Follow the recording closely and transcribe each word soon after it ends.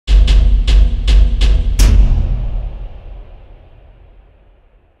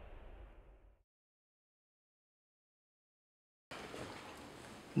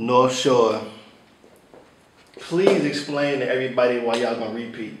North Shore, please explain to everybody why y'all gonna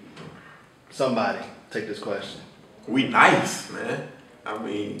repeat. Somebody take this question. We nice, man. I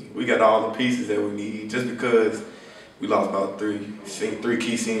mean, we got all the pieces that we need. Just because we lost about three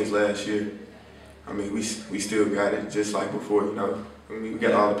key seniors last year, I mean, we still got it just like before, you know. I mean, we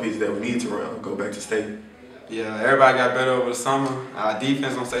got all the pieces that we need to go back to state. Yeah, everybody got better over the summer. Our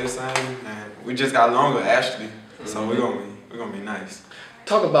defense gonna stay the same, and we just got longer actually. So we're gonna be nice.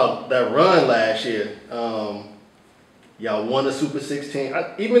 Talk about that run last year. Y'all won the Super 16.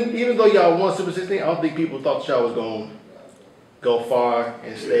 Even though y'all won Super 16, I don't think people thought y'all was gonna go far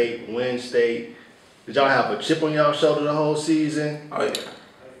in state, win state. Did y'all have a chip on y'all shoulder the whole season? Oh yeah,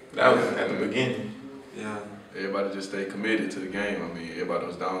 that was at the beginning. Yeah, everybody just stayed committed to the game. I mean, everybody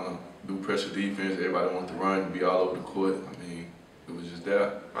was down to do pressure defense. Everybody wanted to run and be all over the court. I mean, it was just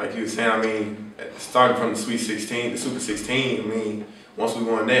that. Like you were saying, I mean, starting from the Sweet 16, the Super 16, I mean, once we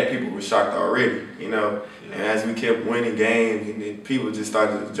won that, people were shocked already, you know. Yeah. And as we kept winning games, and then people just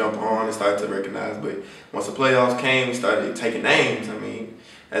started to jump on and started to recognize. But once the playoffs came, we started taking names. I mean,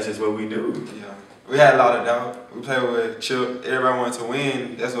 that's just what we do. Yeah. We had a lot of doubt. We played with Chip. Everybody wanted to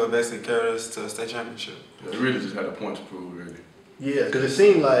win. That's what basically carried us to the state championship. Yeah, we really just had a point to prove, really. Yeah, because it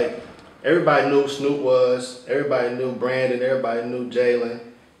seemed like everybody knew who Snoop was. Everybody knew Brandon. Everybody knew Jalen.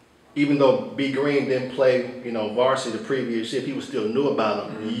 Even though B. Green didn't play, you know, varsity the previous year, people still knew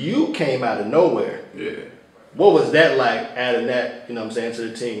about him. You came out of nowhere. Yeah. What was that like, adding that, you know what I'm saying, to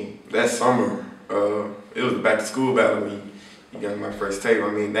the team? That summer, it was the back to school battle. You got my first tape.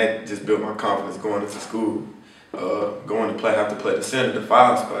 I mean, that just built my confidence going into school. Going to play, have to play the center, the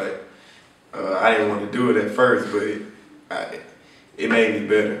 5 spot. I didn't want to do it at first, but it made me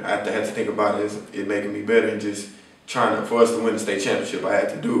better. I had to think about it making me better and just for us to win the state championship, I had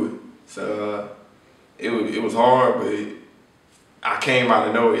to do it. So it was hard, but I came out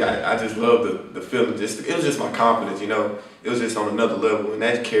of nowhere. I just loved the feeling. It was just my confidence, you know. It was just on another level, and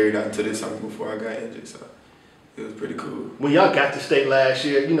that carried out to this summer before I got injured. So it was pretty cool. When y'all got to state last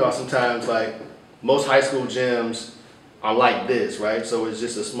year, you know, sometimes like most high school gyms are like this, right? So it's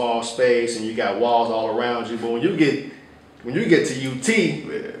just a small space, and you got walls all around you. But when you get to UT,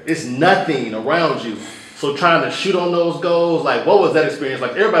 it's nothing around you. So trying to shoot on those goals, like what was that experience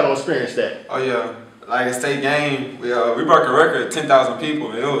like? Everybody don't experience that. Oh yeah, like a state game, we broke a record, 10,000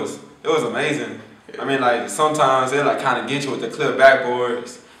 people. It was amazing. I mean, like sometimes they like kind of get you with the clear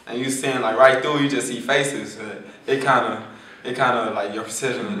backboards, and you seeing like right through, you just see faces. It kind of like your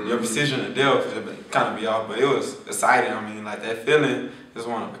precision and depth kind of be off, but it was exciting. I mean, like that feeling is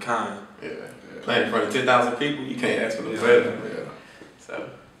one of a kind. Yeah. Playing in front of 10,000 people, you can't ask for no better. Yeah. So.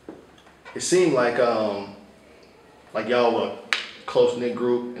 It seemed like y'all were a close-knit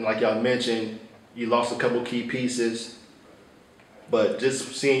group, and like y'all mentioned, you lost a couple key pieces. But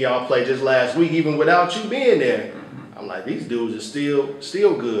just seeing y'all play just last week, even without you being there, I'm like, these dudes are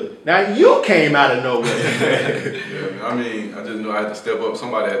still good. Now you came out of nowhere. Yeah, I mean, I just knew I had to step up.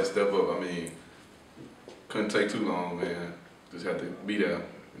 Somebody had to step up. I mean, couldn't take too long, man. Just had to be there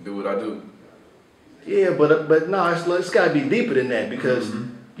and do what I do. Yeah, but no, it's got to be deeper than that because.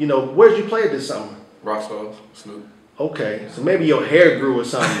 You know, where'd you play this summer? Rockstar, Snoop. Okay, so maybe your hair grew or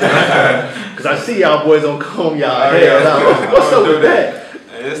something. Because I see y'all boys don't comb y'all hair. What's up with that?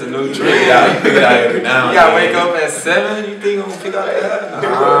 Hey, it's a new trend. You gotta wake up at 7. You think I'm gonna pick out that?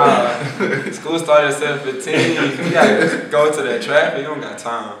 Nah. School started at 7:15. You gotta go to that traffic. You don't got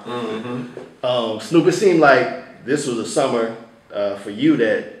time. Snoop, it seemed like this was a summer for you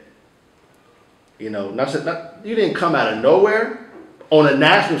that, you know, you didn't come out of nowhere. On a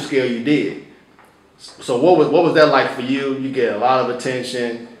national scale, you did. So what was that like for you? You get a lot of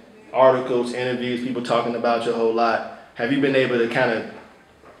attention, articles, interviews, people talking about you a whole lot. Have you been able to kind of,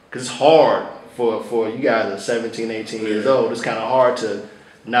 because it's hard for you guys at 17, 18 years old, it's kind of hard to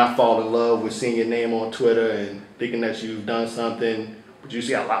not fall in love with seeing your name on Twitter and thinking that you've done something, but you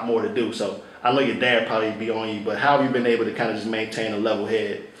still got a lot more to do. So I know your dad probably be on you, but how have you been able to kind of just maintain a level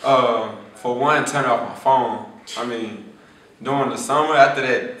head? For one, turn off my phone. I mean, during the summer, after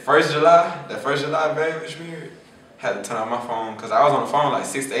that first July beverage period, had to turn off my phone because I was on the phone like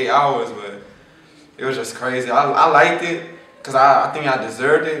 6 to 8 hours, but it was just crazy. I liked it because I think I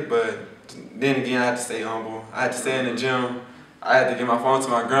deserved it, but then again, I had to stay humble. I had to stay in the gym. I had to give my phone to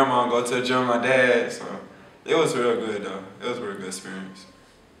my grandma and go to the gym with my dad, so it was real good though. It was a real good experience.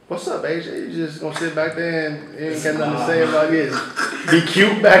 What's up, AJ? You just gonna sit back there and you ain't got nothing to say about this? Be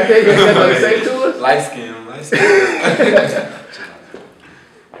cute back there? You ain't got nothing to say to us? Light skin.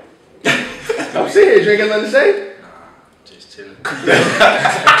 I'm serious, you ain't got nothing to say? Nah, just chilling.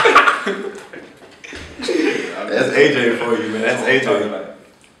 That's AJ for you, man. That's AJ.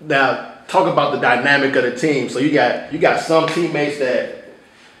 Now, talk about the dynamic of the team. So you got some teammates that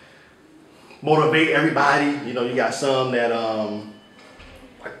motivate everybody. You know, you got some that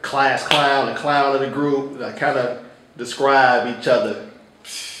like class clown, the clown of the group, that kind of describe each other.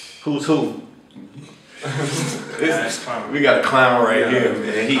 Who's who? We got a clown right here,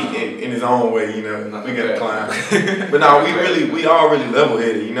 man. He in his own way, you know. We got a clown, but no, we all really level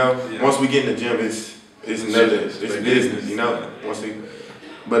headed, you know. Yeah. Once we get in the gym, it's business, you know. Once we,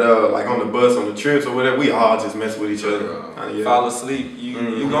 but like on the bus, on the trips or whatever, we all just mess with each other. Fall asleep,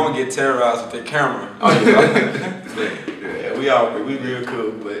 you gonna get terrorized with the camera. Oh yeah, we real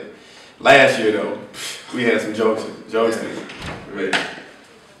cool. But last year though, we had some jokes.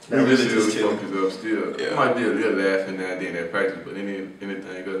 We really just focus up still. Yeah. It might be a little laughing now and then at practice, but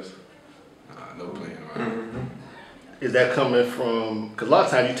anything else, no playing around. Is that coming from, because a lot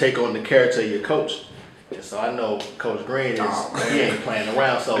of times you take on the character of your coach. And so I know Coach Green he ain't playing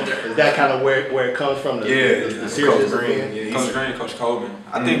around. So is that kind of where it comes from? The seriousness Coach Green. Coach Green, Coach Coleman.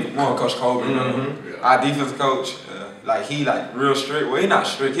 I think more Coach Coleman. Our defensive coach, he real strict. Well, he not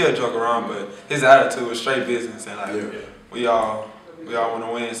strict. He'll joke around, but his attitude is straight business, and we all want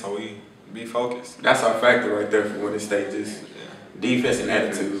to win, so we be focused. That's our factor right there for winning state. Just defense and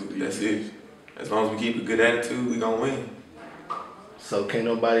attitude. That's it. As long as we keep a good attitude, we gonna win. So can't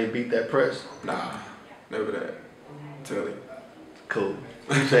nobody beat that press? Nah, never that. Tell you. Cool.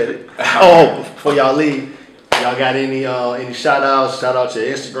 Appreciate it. Oh, before y'all leave, y'all got any shout outs? Shout out your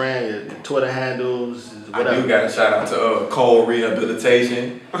Instagram, your Twitter handles, whatever. I do got a shout out to Cole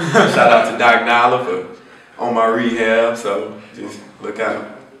Rehabilitation. Shout out to Doc Nala for on my rehab. So just look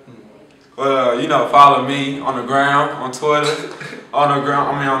out. Well, follow me on the ground, on Twitter. On the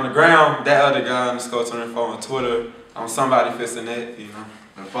ground, that other guy _24 on Twitter. I'm somebody fixing that, you know.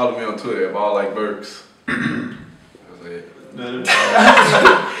 And follow me on Twitter at Ball Like Burks. That's it.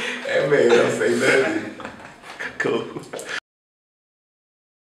 Hey man, don't say nothing. Cool.